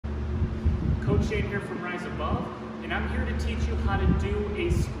Coach Shane here from Rise Above, and I'm here to teach you how to do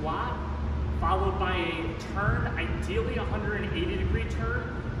a squat followed by a turn, ideally a 180-degree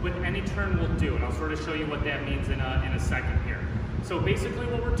turn, but any turn will do, and I'll sort of show you what that means in a second here. So basically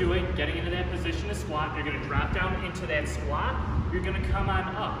what we're doing, getting into that position to squat, you're going to drop down into that squat, you're going to come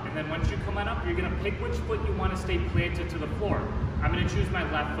on up, and then once you come on up, you're going to pick which foot you want to stay planted to the floor. I'm going to choose my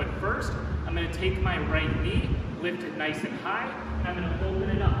left foot first, I'm going to take my right knee, lift it nice and high, and I'm going to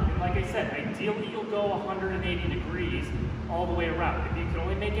open it up. And like I said, ideally you'll go 180 degrees all the way around. If you can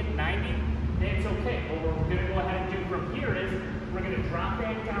only make it 90, that's okay. What we're going to go ahead and do from here is we're going to drop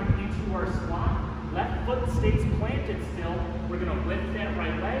that down into our squat. Left foot stays planted still. We're going to lift that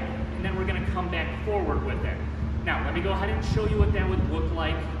right leg, and then we're going to come back forward with it. Now, let me go ahead and show you what that would look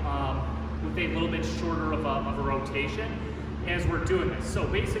like with a little bit shorter of a rotation as we're doing this. So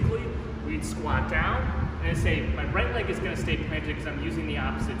basically, we'd squat down, and I say my right leg is going to stay planted because I'm using the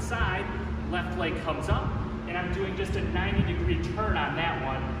opposite side. Left leg comes up, and I'm doing just a 90-degree turn on that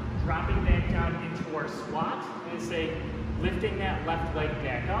one, dropping that down into our squat, and I say lifting that left leg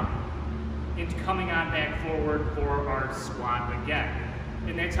back up, and coming on back forward for our squat again.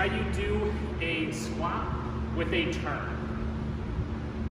 And that's how you do a squat with a turn.